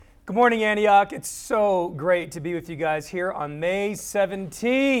Good morning, Antioch. It's so great to be with you guys here on May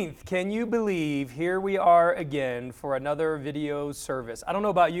 17th. Can you believe here we are again for another video service? I don't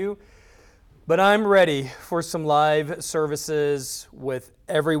know about you, but I'm ready for some live services with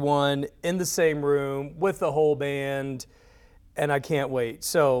everyone in the same room, with the whole band, and I can't wait.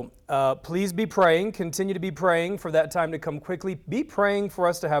 So please be praying, continue to be praying for that time to come quickly. Be praying for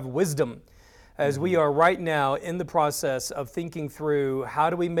us to have wisdom as we are right now in the process of thinking through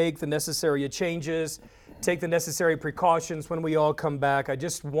how do we make the necessary changes, take the necessary precautions when we all come back. I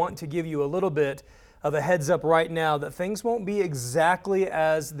just want to give you a little bit of a heads up right now that things won't be exactly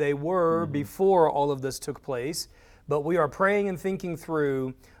as they were before all of this took place, but we are praying and thinking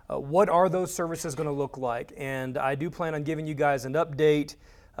through what are those services going to look like. And I do plan on giving you guys an update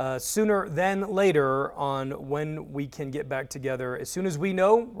sooner than later on when we can get back together. As soon as we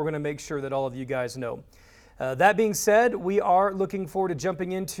know, we're going to make sure that all of you guys know. That being said, we are looking forward to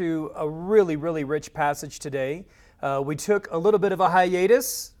jumping into a really, really rich passage today. We took a little bit of a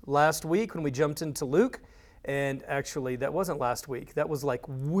hiatus last week when we jumped into Luke. And actually, that wasn't last week. That was like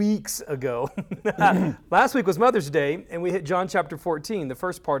weeks ago. Last week was Mother's Day, and we hit John chapter 14, the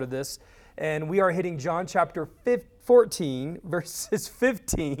first part of this. And we are hitting John chapter 14, verses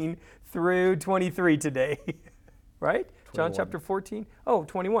 15 through 23 today. Right? 21. John chapter 14? Oh,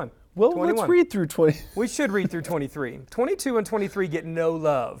 21. Well, 21. Let's read through 20. We should read through 23. 22 and 23 get no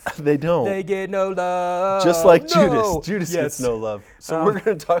love. They don't. They get no love. Just like No. Judas. Judas Yes. gets no love. So we're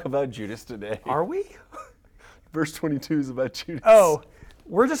going to talk about Judas today. Are we? Verse 22 is about Judas. Oh,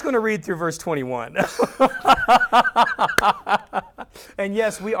 we're just going to read through verse 21. And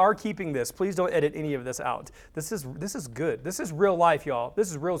yes, we are keeping this. Please don't edit any of this out. This is good. This is real life, y'all. This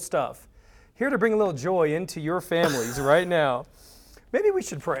is real stuff. Here to bring a little joy into your families right now. Maybe we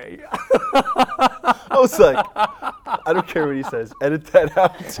should pray. I was like, I don't care what he says. Edit that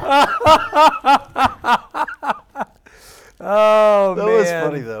out. Oh, man. That was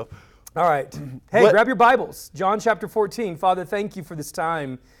funny, though. All right. Hey, grab your Bibles. John chapter 14. Father, thank you for this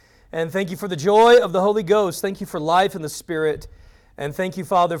time. And thank you for the joy of the Holy Ghost. Thank you for life in the Spirit. And thank you,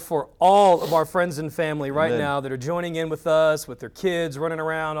 Father, for all of our friends and family right now that are joining in with us, with their kids running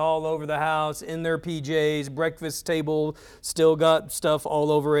around all over the house, in their PJs, breakfast table, still got stuff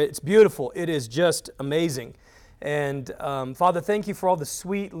all over it. It's beautiful. It is just amazing. And Father, thank you for all the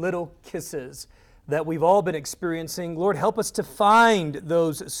sweet little kisses that we've all been experiencing. Lord, help us to find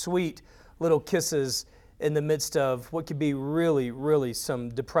those sweet little kisses in the midst of what could be really, really some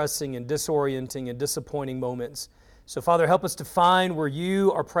depressing and disorienting and disappointing moments. So, Father, help us to find where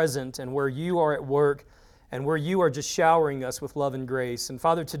you are present and where you are at work and where you are just showering us with love and grace. And,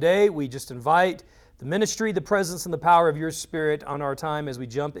 Father, today we just invite the ministry, the presence, and the power of your Spirit on our time as we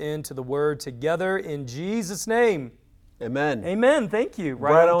jump into the Word together in Jesus' name. Amen. Amen. Thank you.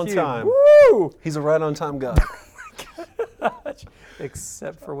 Right on cue. time. Woo! He's a right-on-time God. Gosh.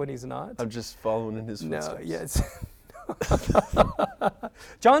 Except for when he's not. I'm just following in his footsteps. No, yes.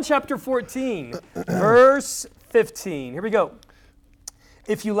 John chapter 14, verse 15. Here we go.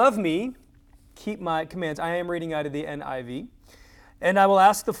 If you love me, keep my commands. I am reading out of the NIV. And I will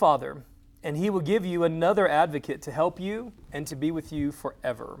ask the Father, and he will give you another advocate to help you and to be with you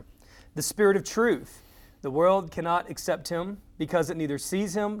forever. The Spirit of truth. The world cannot accept him because it neither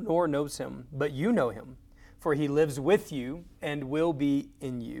sees him nor knows him, but you know him, for he lives with you and will be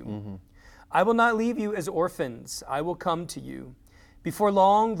in you. I will not leave you as orphans. I will come to you. Before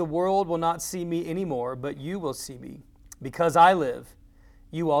long, the world will not see me anymore, but you will see me. Because I live,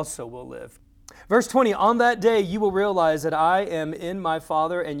 you also will live. Verse 20, on that day you will realize that I am in my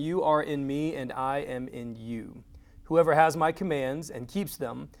Father, and you are in me, and I am in you. Whoever has my commands and keeps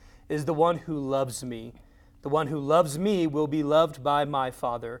them is the one who loves me. The one who loves me will be loved by my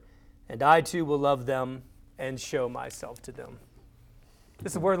Father, and I too will love them and show myself to them.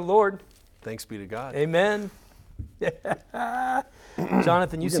 This is the word of the Lord. Thanks be to God. Amen.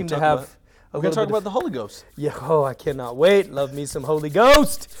 Jonathan, you seem to have a We're going little to talk bit about the Holy Ghost. Yeah, oh, I cannot wait. Love me some Holy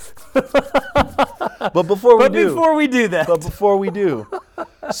Ghost. But before we do,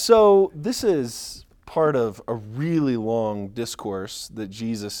 so this is part of a really long discourse that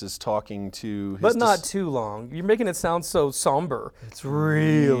Jesus is talking to his But not too long. You're making it sound so somber. It's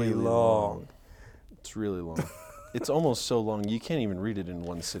really long. It's really long. It's almost so long you can't even read it in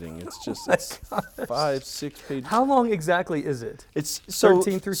one sitting. It's just 5, 6 pages. How long exactly is it? It's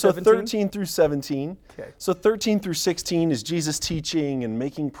 13 through 17? So 13 through 17. Okay. So 13 through 16 is Jesus teaching and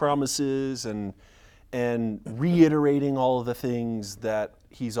making promises and reiterating all of the things that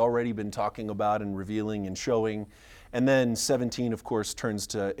he's already been talking about and revealing and showing. And then 17, of course, turns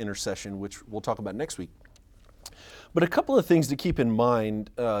to intercession, which we'll talk about next week. But a couple of things to keep in mind,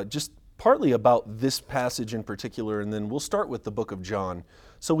 just partly about this passage in particular, and then we'll start with the book of John.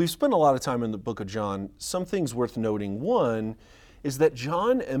 So we've spent a lot of time in the book of John. Some things worth noting. One is that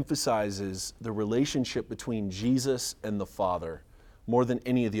John emphasizes the relationship between Jesus and the Father more than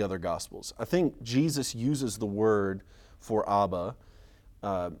any of the other Gospels. I think Jesus uses the word for Abba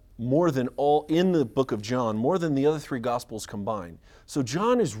more than all in the book of John, more than the other three Gospels combined. So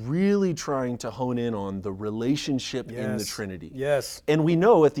John is really trying to hone in on the relationship in the Trinity. Yes. And we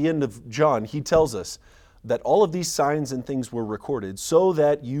know at the end of John, he tells us that all of these signs and things were recorded so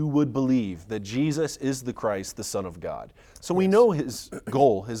that you would believe that Jesus is the Christ, the Son of God. So we know his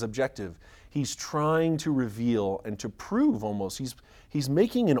goal, his objective. He's trying to reveal and to prove almost. He's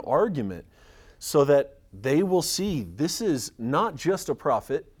making an argument so that they will see this is not just a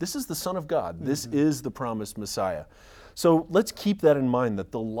prophet, this is the Son of God. This is the promised Messiah. So let's keep that in mind,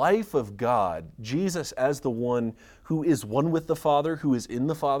 that the life of God, Jesus as the one who is one with the Father, who is in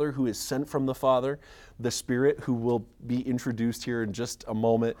the Father, who is sent from the Father, the Spirit who will be introduced here in just a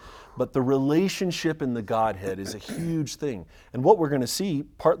moment. But the relationship in the Godhead is a huge thing. And what we're going to see,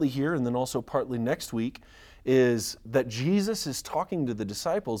 partly here and then also partly next week, is that Jesus is talking to the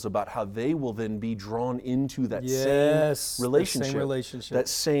disciples about how they will then be drawn into that same relationship, that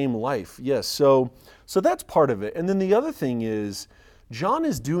same life. Yes, so that's part of it. And then the other thing is, John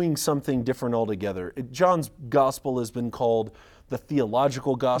is doing something different altogether. John's gospel has been called the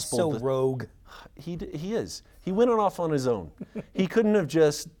theological gospel. He's so rogue. He is. He went off on his own. He couldn't have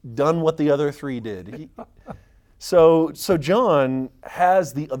just done what the other three did. So John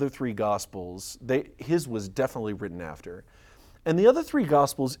has the other three Gospels. His was definitely written after. And the other three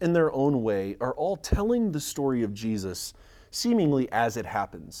Gospels, in their own way, are all telling the story of Jesus seemingly as it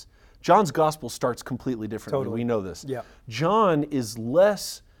happens. John's Gospel starts completely differently. Totally. We know this. Yeah. John is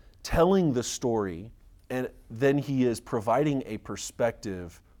less telling the story than he is providing a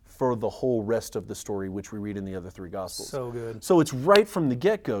perspective for the whole rest of the story, which we read in the other three Gospels. So good. So it's right from the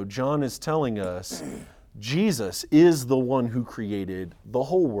get-go, John is telling us Jesus is the one who created the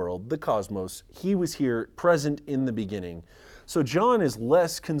whole world, the cosmos. He was here, present in the beginning. So John is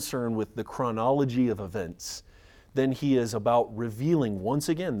less concerned with the chronology of events than he is about revealing, once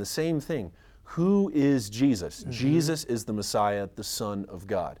again, the same thing. Who is Jesus? Jesus is the Messiah, the Son of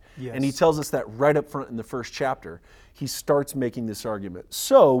God. Yes. And he tells us that right up front in the first chapter. He starts making this argument.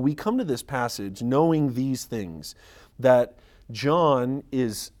 So we come to this passage knowing these things, that John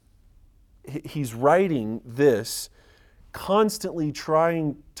he's writing this constantly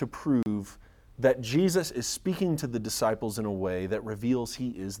trying to prove that Jesus is speaking to the disciples in a way that reveals he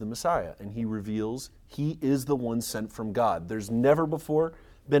is the Messiah, and he reveals he is the one sent from God. There's never before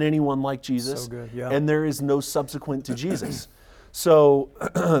been anyone like Jesus, so good, yeah. And there is no subsequent to Jesus. So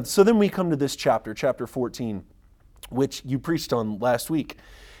then we come to this chapter 14, which you preached on last week.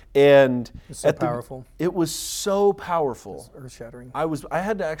 And it's so powerful. It was so powerful. It was earth-shattering. I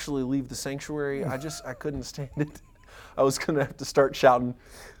had to actually leave the sanctuary. I couldn't stand it. I was going to have to start shouting.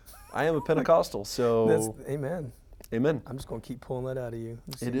 I am a Pentecostal, so amen. Amen. I'm just going to keep pulling that out of you.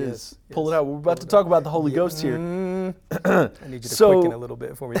 It is. Pull it out. We're about to talk about the Holy Ghost here. I need you to quicken a little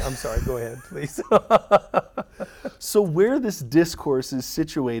bit for me. I'm sorry. Go ahead, please. So where this discourse is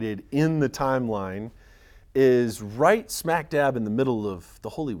situated in the timeline is right smack dab in the middle of the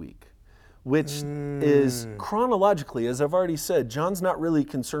Holy Week, which is chronologically, as I've already said, John's not really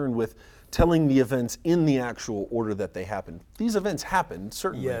concerned with telling the events in the actual order that they happened. These events happened,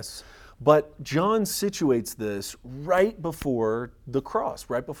 certainly. Yes. But John situates this right before the cross,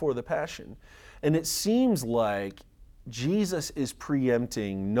 right before the Passion. And it seems like Jesus is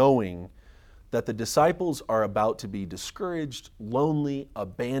preempting, knowing that the disciples are about to be discouraged, lonely,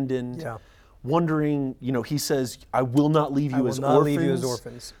 abandoned, wondering, he says, I will not leave you as orphans. I will not leave you as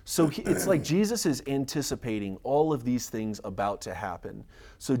orphans. So it's like Jesus is anticipating all of these things about to happen.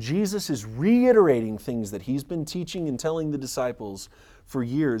 So Jesus is reiterating things that he's been teaching and telling the disciples for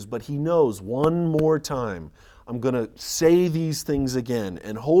years, but he knows one more time, I'm going to say these things again,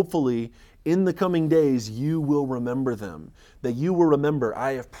 and hopefully in the coming days you will remember them, that you will remember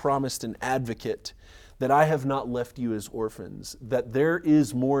I have promised an advocate, that I have not left you as orphans, that there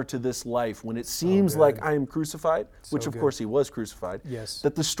is more to this life when it seems like I am crucified, which of course he was crucified,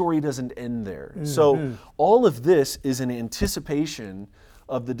 that the story doesn't end there. So all of this is an anticipation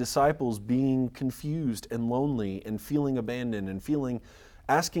of the disciples being confused and lonely and feeling abandoned and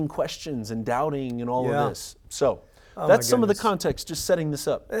asking questions and doubting and all of this. So that's some of the context, just setting this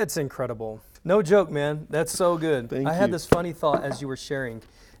up. That's incredible. No joke, man. That's so good. Thank you. I had this funny thought as you were sharing,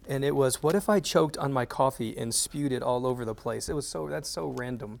 and it was, what if I choked on my coffee and spewed it all over the place? That's so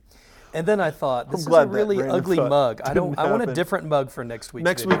random. And then I thought, this is a really ugly mug. I want a different mug for next week.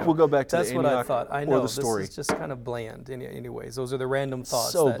 Next week we'll go back to That's the what I Antioch thought. I know, or the story. This is just kind of bland. Anyways, those are the random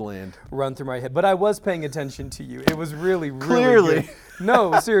thoughts So that bland. run through my head. But I was paying attention to you. It was really, really Clearly. good.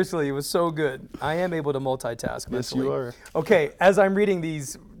 No, seriously, it was so good. I am able to multitask mentally. Yes, you are. Okay, as I'm reading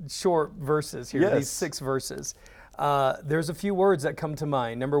these short verses here, Yes. these 6 verses, there's a few words that come to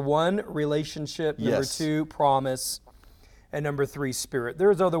mind. Number 1, relationship. Number Yes. 2, promise. And number 3, spirit.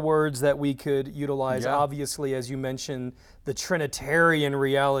 There's other words that we could utilize. Yeah. Obviously, as you mentioned, the Trinitarian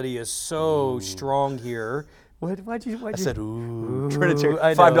reality is so strong here. Why'd you? I said, ooh, Ooh, Trinitarian,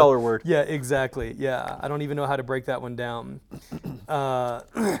 I know. $5 word. Yeah, exactly. Yeah, I don't even know how to break that one down. But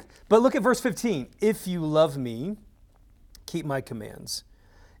look at verse 15. If you love me, keep my commands.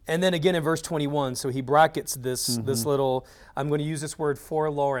 And then again in verse 21, so he brackets this little, I'm going to use this word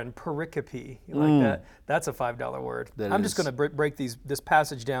forlorn, pericope. You like that? That's a $5 word. I'm just going to break this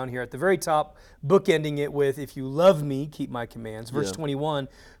passage down here at the very top, bookending it with, if you love me, keep my commands. Verse 21,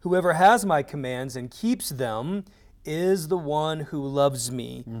 whoever has my commands and keeps them is the one who loves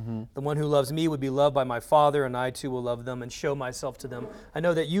me. The one who loves me would be loved by my Father, and I too will love them and show myself to them. I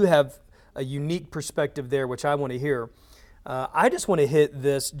know that you have a unique perspective there, which I want to hear. I just want to hit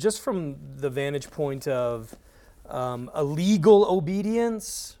this just from the vantage point of a legal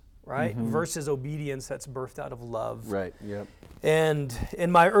obedience, right, versus obedience that's birthed out of love. Right, yep. And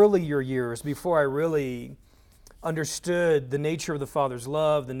in my earlier years, before I really understood the nature of the Father's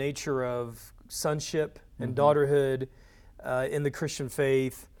love, the nature of sonship and daughterhood in the Christian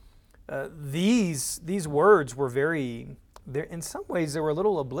faith, these words were in some ways, they were a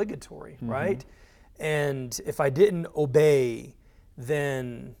little obligatory, right? And if I didn't obey,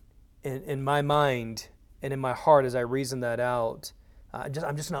 then in my mind and in my heart, as I reason that out,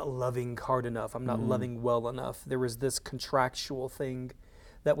 I'm just not loving hard enough. I'm not loving well enough. There was this contractual thing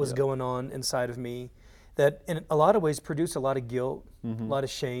that was going on inside of me that in a lot of ways produced a lot of guilt, a lot of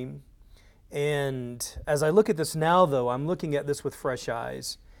shame. And as I look at this now, though, I'm looking at this with fresh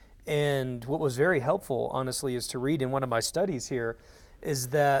eyes. And what was very helpful, honestly, is to read in one of my studies here is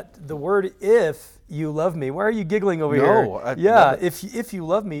that the word "if you love me," why are you giggling over here? No, if you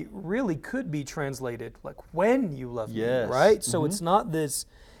love me really could be translated like when you love me, Yes. right? So it's not this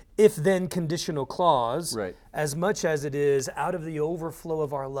if-then conditional clause Right. as much as it is out of the overflow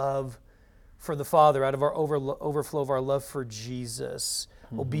of our love for the Father, out of our overflow of our love for Jesus.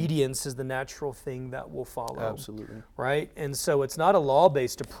 Obedience is the natural thing that will follow. Absolutely. Right? And so it's not a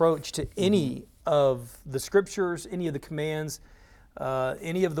law-based approach to any of the scriptures, any of the commands,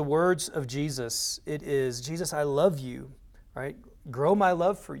 any of the words of Jesus. It is, Jesus, I love you, right? Grow my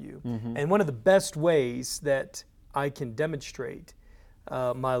love for you. And one of the best ways that I can demonstrate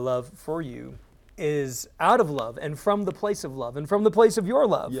my love for you is out of love and from the place of love and from the place of your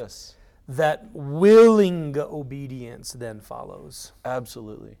love. Yes. That willing obedience then follows.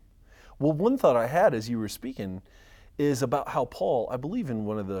 Absolutely. Well, one thought I had as you were speaking is about how Paul, I believe in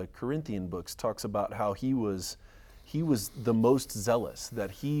one of the Corinthian books, talks about how he was the most zealous,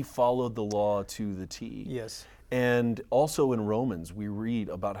 that he followed the law to the T. Yes. And also in Romans, we read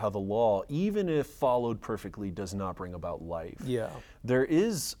about how the law, even if followed perfectly, does not bring about life. Yeah. There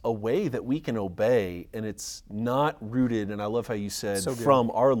is a way that we can obey, and it's not rooted, and I love how you said, from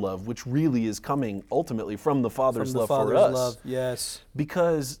our love, which really is coming ultimately from the Father's love for us. Love. Yes.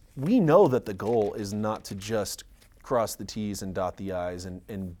 Because we know that the goal is not to just cross the T's and dot the I's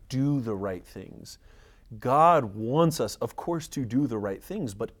and do the right things. God wants us, of course, to do the right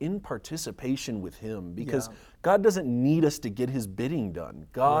things, but in participation with Him, because God doesn't need us to get His bidding done.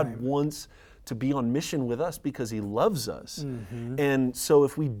 God wants to be on mission with us because He loves us. And so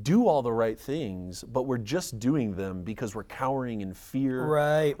if we do all the right things, but we're just doing them because we're cowering in fear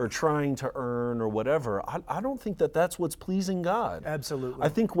or trying to earn or whatever, I don't think that that's what's pleasing God. Absolutely. I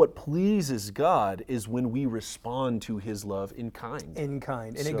think what pleases God is when we respond to His love in kind. In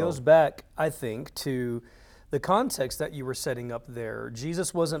kind. And it goes back, I think, to the context that you were setting up there.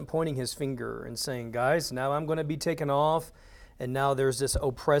 Jesus wasn't pointing His finger and saying, guys, now I'm going to be taken off. And now there's this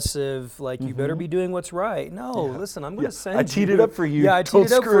oppressive, like, you better be doing what's right. No, listen, I'm going to send you. I teed it up for you. Yeah, I teed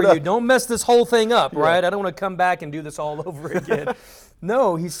it up for you. Don't mess this whole thing up, right? I don't want to come back and do this all over again.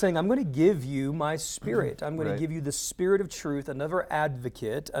 No, He's saying, I'm going to give you my Spirit. I'm going to give you the Spirit of truth, another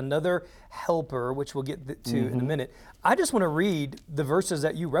advocate, another helper, which we'll get to in a minute. I just want to read the verses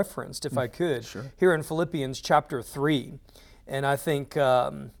that you referenced, if I could, here in Philippians chapter 3. And I think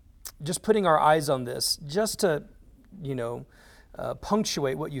just putting our eyes on this, just to,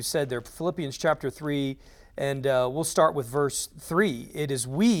 punctuate what you said there, Philippians chapter 3, and we'll start with verse 3. It is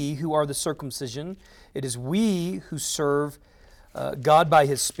we who are the circumcision. It is we who serve God by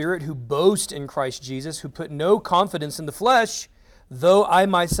his Spirit, who boast in Christ Jesus, who put no confidence in the flesh, though I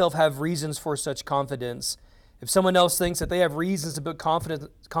myself have reasons for such confidence. If someone else thinks that they have reasons to put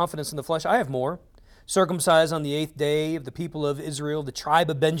confidence in the flesh, I have more. Circumcised on the 8th day of the people of Israel, the tribe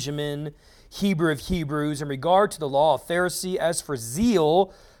of Benjamin, Hebrew of Hebrews, in regard to the law, a Pharisee, as for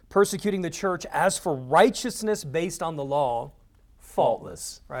zeal, persecuting the church, as for righteousness based on the law,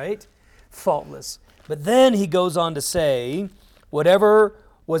 faultless, right? Faultless. But then he goes on to say, whatever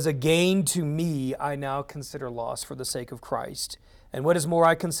was a gain to me, I now consider loss for the sake of Christ. And what is more,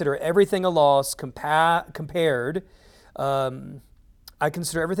 I consider everything a loss compared. I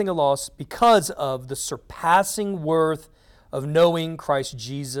consider everything a loss because of the surpassing worth of knowing Christ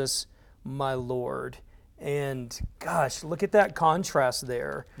Jesus, my Lord. And gosh, look at that contrast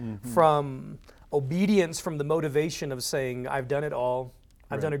there from obedience, from the motivation of saying, I've done it all.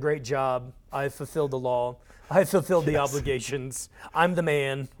 I've done a great job. I've fulfilled the law. I've fulfilled the obligations. I'm the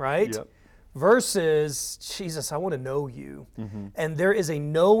man, right? Yep. Versus, Jesus, I want to know you. And there is a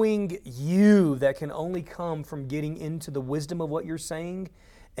knowing you that can only come from getting into the wisdom of what you're saying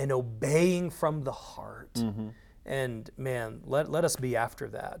and obeying from the heart. And man, let us be after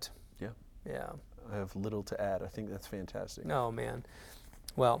that. Yeah. Yeah. I have little to add. I think that's fantastic. No, man.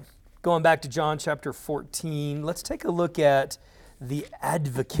 Well, going back to John chapter 14, let's take a look at the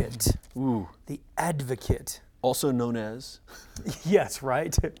advocate. Ooh. The advocate. Also known as? Yes,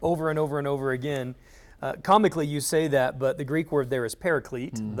 right? Over and over and over again. Comically, you say that, but the Greek word there is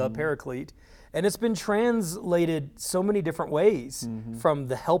paraclete, the paraclete. And it's been translated so many different ways, from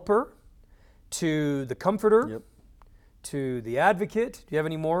the helper to the comforter to the advocate. Do you have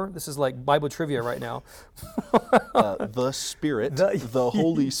any more? This is like Bible trivia right now. The Spirit, the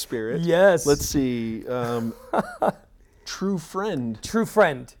Holy Spirit. Yes. Let's see. True friend. True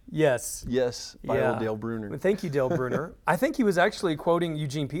friend, yes. Yes, by old Dale Bruner. Well, thank you, Dale Bruner. I think he was actually quoting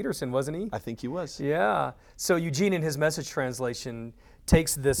Eugene Peterson, wasn't he? I think he was. Yeah. So Eugene, in his Message translation,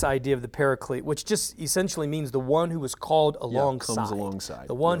 takes this idea of the paraclete, which just essentially means the one who is called alongside. Comes alongside.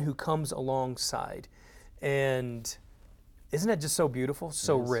 The one who comes alongside. And isn't that just so beautiful,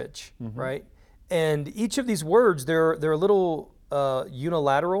 so rich, right? And each of these words, they're a little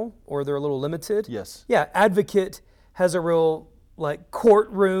unilateral, or they're a little limited. Yes. Yeah, advocate has a real like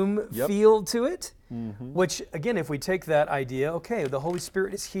courtroom feel to it, which again, if we take that idea, okay, the Holy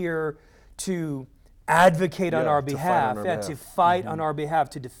Spirit is here to advocate on our behalf, to fight on our behalf,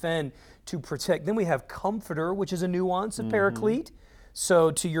 to defend, to protect. Then we have comforter, which is a nuance of paraclete.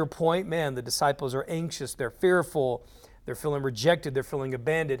 So to your point, man, the disciples are anxious, they're fearful, they're feeling rejected, they're feeling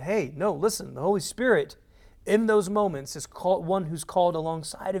abandoned. Hey, no, listen, the Holy Spirit in those moments is called one who's called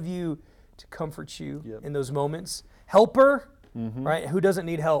alongside of you to comfort you in those moments. Helper, right? Who doesn't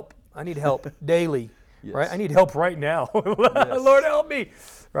need help? I need help daily, right? I need help right now. Lord, help me,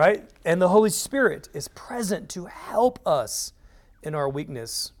 right? And the Holy Spirit is present to help us in our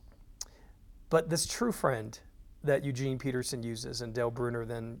weakness. But this true friend that Eugene Peterson uses and Dale Bruner,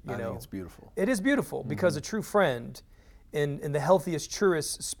 then, I think it's beautiful. It is beautiful because a true friend, in the healthiest,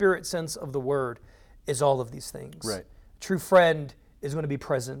 truest spirit sense of the word, is all of these things. Right. A true friend is going to be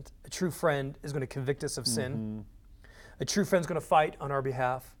present. A true friend is going to convict us of sin. A true friend's going to fight on our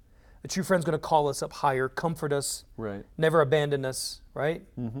behalf. A true friend's going to call us up higher, comfort us, never abandon us, right?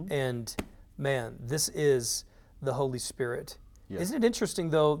 And man, this is the Holy Spirit. Isn't it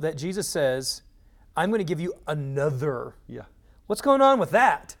interesting, though, that Jesus says, I'm going to give you another. What's going on with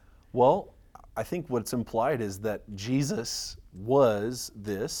that? Well, I think what's implied is that Jesus was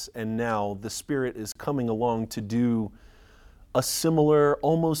this, and now the Spirit is coming along to do a similar,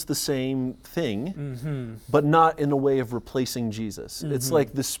 almost the same thing, but not in a way of replacing Jesus. It's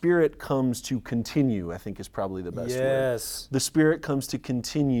like the Spirit comes to continue, I think is probably the best word. The Spirit comes to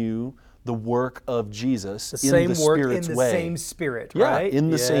continue the work of Jesus in the Spirit's way. The same Spirit, right? In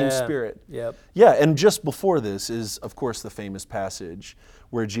the same Spirit. Yep. Yeah, and just before this is, of course, the famous passage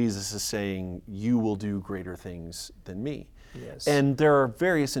where Jesus is saying, you will do greater things than me. Yes. And there are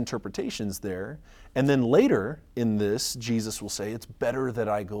various interpretations there. And then later in this, Jesus will say, it's better that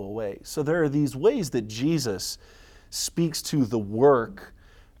I go away. So there are these ways that Jesus speaks to the work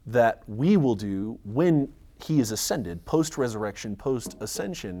that we will do when he is ascended, post-resurrection,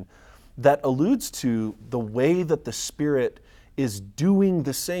 post-ascension, that alludes to the way that the Spirit is doing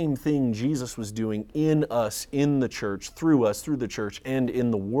the same thing Jesus was doing in us, in the church, through us, through the church, and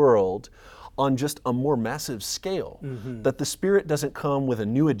in the world, on just a more massive scale. That the Spirit doesn't come with a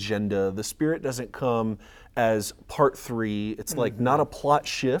new agenda. The Spirit doesn't come as part 3. It's like not a plot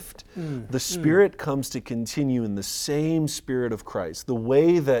shift. The Spirit comes to continue in the same Spirit of Christ. The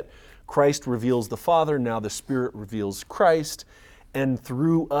way that Christ reveals the Father, now the Spirit reveals Christ, and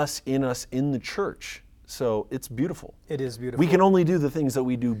through us, in the church. So it's beautiful. It is beautiful. We can only do the things that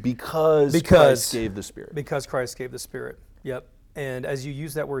we do because Christ gave the Spirit. Because Christ gave the Spirit. Yep. And as you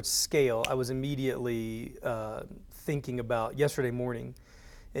use that word scale, I was immediately thinking about yesterday morning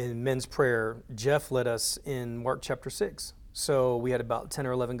in men's prayer. Jeff led us in Mark chapter 6. So we had about 10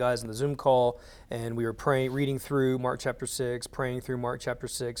 or 11 guys in the Zoom call, and we were praying, reading through Mark chapter 6, praying through Mark chapter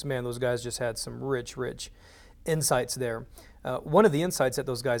 6. Man, those guys just had some rich insights there. One of the insights that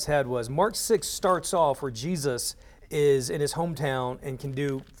those guys had was Mark 6 starts off where Jesus is in his hometown and can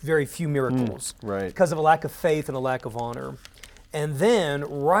do very few miracles because of a lack of faith and a lack of honor. And then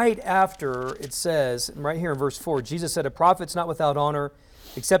right after it says, right here in verse 4, Jesus said, "A prophet's not without honor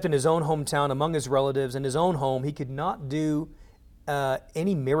except in his own hometown, among his relatives, in his own home. He could not do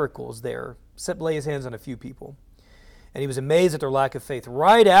any miracles there except lay his hands on a few people." And he was amazed at their lack of faith.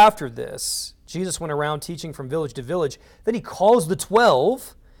 Right after this, Jesus went around teaching from village to village. Then he calls the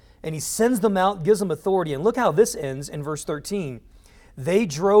 12, and he sends them out, gives them authority. And look how this ends in verse 13. They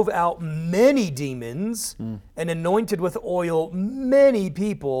drove out many demons and anointed with oil many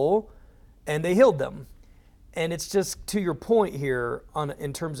people, and they healed them. And it's just to your point here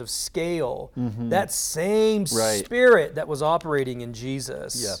in terms of scale, that same Spirit that was operating in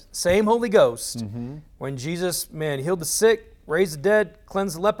Jesus, same Holy Ghost, when Jesus, healed the sick, raised the dead,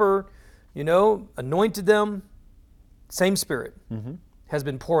 cleansed the leper, anointed them, same Spirit has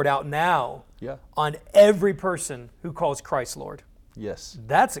been poured out now on every person who calls Christ Lord. Yes.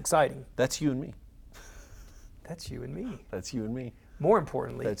 That's exciting. That's you and me. That's you and me. That's you and me. More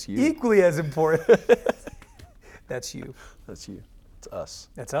importantly, that's you. Equally as important, that's you. That's you. It's us.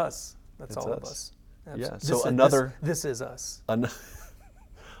 That's us. That's all of us. Yeah. So this is us.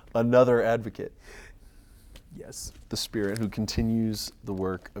 Another advocate. Yes. The Spirit who continues the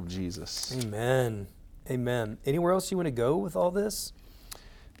work of Jesus. Amen. Amen. Anywhere else you want to go with all this?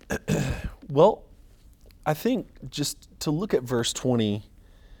 Well, I think just to look at verse 20,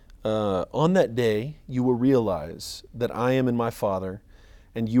 on that day you will realize that I am in my Father,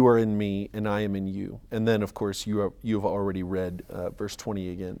 and you are in me, and I am in you. And then, of course, you have already read verse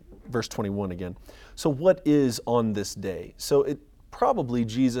 21 again. So what is on this day? So it probably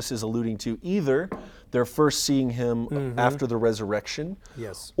Jesus is alluding to either they're first seeing him after the resurrection,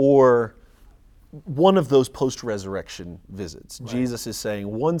 or one of those post-resurrection visits. Right. Jesus is saying,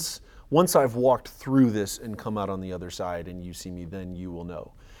 once I've walked through this and come out on the other side and you see me, then you will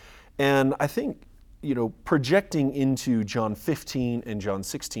know. And I think, projecting into John 15 and John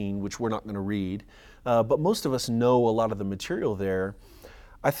 16, which we're not going to read, but most of us know a lot of the material there,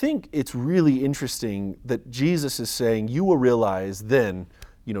 I think it's really interesting that Jesus is saying, you will realize then,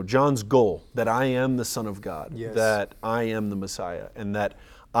 John's goal, that I am the Son of God, that I am the Messiah, and that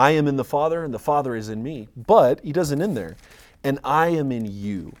I am in the Father, and the Father is in me. But he doesn't end there. And I am in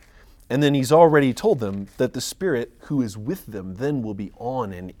you. And then he's already told them that the Spirit who is with them then will be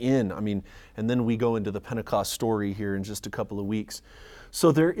on and in. And then we go into the Pentecost story here in just a couple of weeks.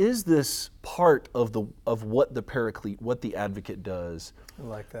 So there is this part of what the Paraclete, what the Advocate does, I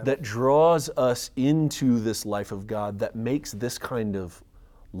like that draws us into this life of God, that makes this kind of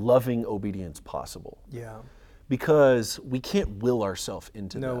loving obedience possible. Yeah. Because we can't will ourselves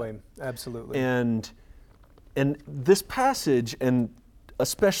into that. No way, absolutely. And this passage, and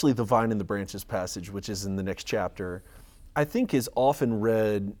especially the vine and the branches passage, which is in the next chapter, I think is often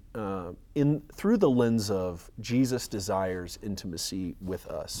read through the lens of Jesus desires intimacy with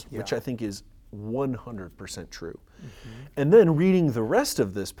us, which I think is 100% true. And then reading the rest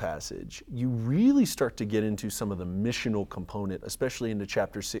of this passage, you really start to get into some of the missional component, especially into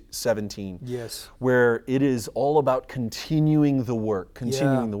chapter 17, where it is all about continuing the work.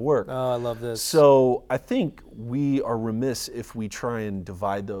 Oh, I love this. So I think we are remiss if we try and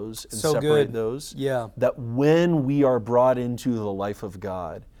divide those and separate those. Yeah. That when we are brought into the life of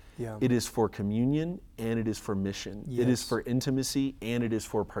God, it is for communion and it is for mission. It is for intimacy and it is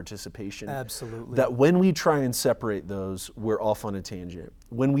for participation. Absolutely. That when we try and separate those, we're off on a tangent.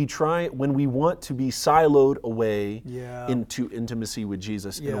 When we want to be siloed away into intimacy with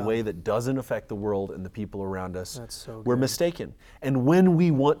Jesus in a way that doesn't affect the world and the people around us, we're mistaken. And when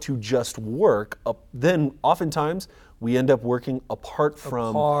we want to just work, then oftentimes we end up working apart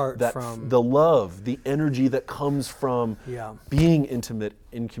from the love, the energy that comes from being intimate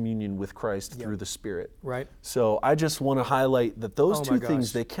in communion with Christ through the Spirit. Right. So I just want to highlight that those two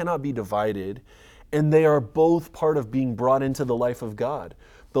things, they cannot be divided, and they are both part of being brought into the life of God.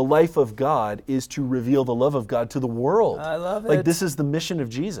 the life of God is to reveal the love of God to the world. I love it. Like, this is the mission of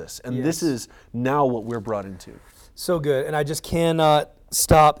Jesus, and this is now what we're brought into. So good. And I just cannot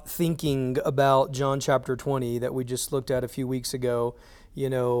stop thinking about John chapter 20 that we just looked at a few weeks ago. You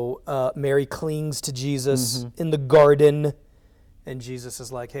know, Mary clings to Jesus in the garden, and Jesus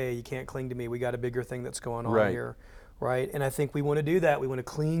is like, hey, you can't cling to me. We got a bigger thing that's going on here. Right? And I think we want to do that. We want to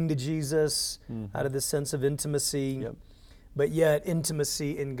cling to Jesus out of this sense of intimacy. Yep. But yet,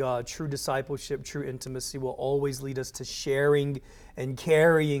 intimacy in God, true discipleship, true intimacy will always lead us to sharing and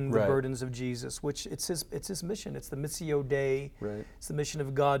carrying the burdens of Jesus, which it's his mission. It's the Missio Dei. Right. It's the mission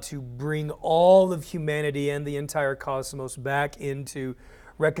of God to bring all of humanity and the entire cosmos back into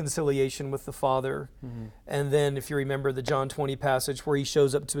reconciliation with the Father. And then, if you remember the John 20 passage where he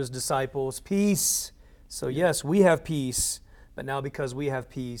shows up to his disciples, peace. So yes, we have peace, but now because we have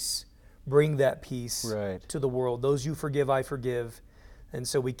peace, bring that peace to the world. Those you forgive, I forgive. And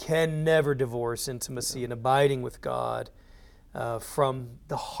so we can never divorce intimacy and abiding with God from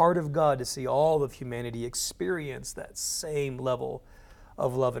the heart of God to see all of humanity experience that same level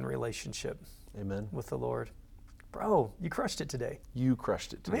of love and relationship. Amen. With the Lord. Bro, you crushed it today. You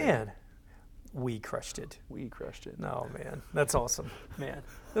crushed it today. Man, we crushed it. We crushed it. No, man, that's awesome. Man,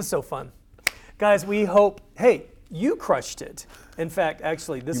 this is so fun. Guys, we hope, hey, you crushed it. In fact,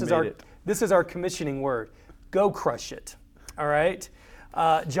 actually, this is our commissioning word. Go crush it. All right?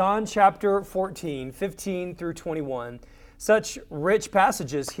 John chapter 14, 15 through 21. Such rich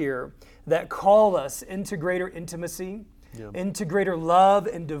passages here that call us into greater intimacy, into greater love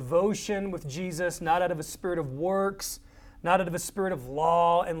and devotion with Jesus, not out of a spirit of works, not out of a spirit of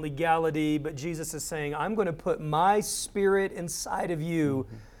law and legality, but Jesus is saying, I'm going to put my spirit inside of you,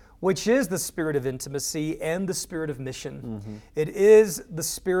 which is the spirit of intimacy and the spirit of mission. It is the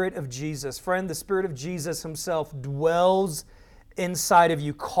spirit of Jesus. Friend, the spirit of Jesus himself dwells inside of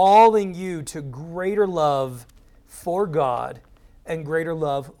you, calling you to greater love for God and greater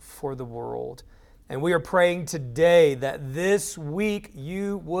love for the world. And we are praying today that this week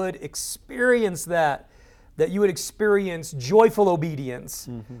you would experience that you would experience joyful obedience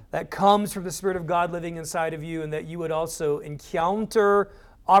that comes from the Spirit of God living inside of you, and that you would also encounter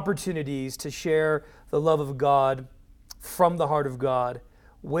opportunities to share the love of God from the heart of God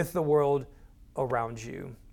with the world around you.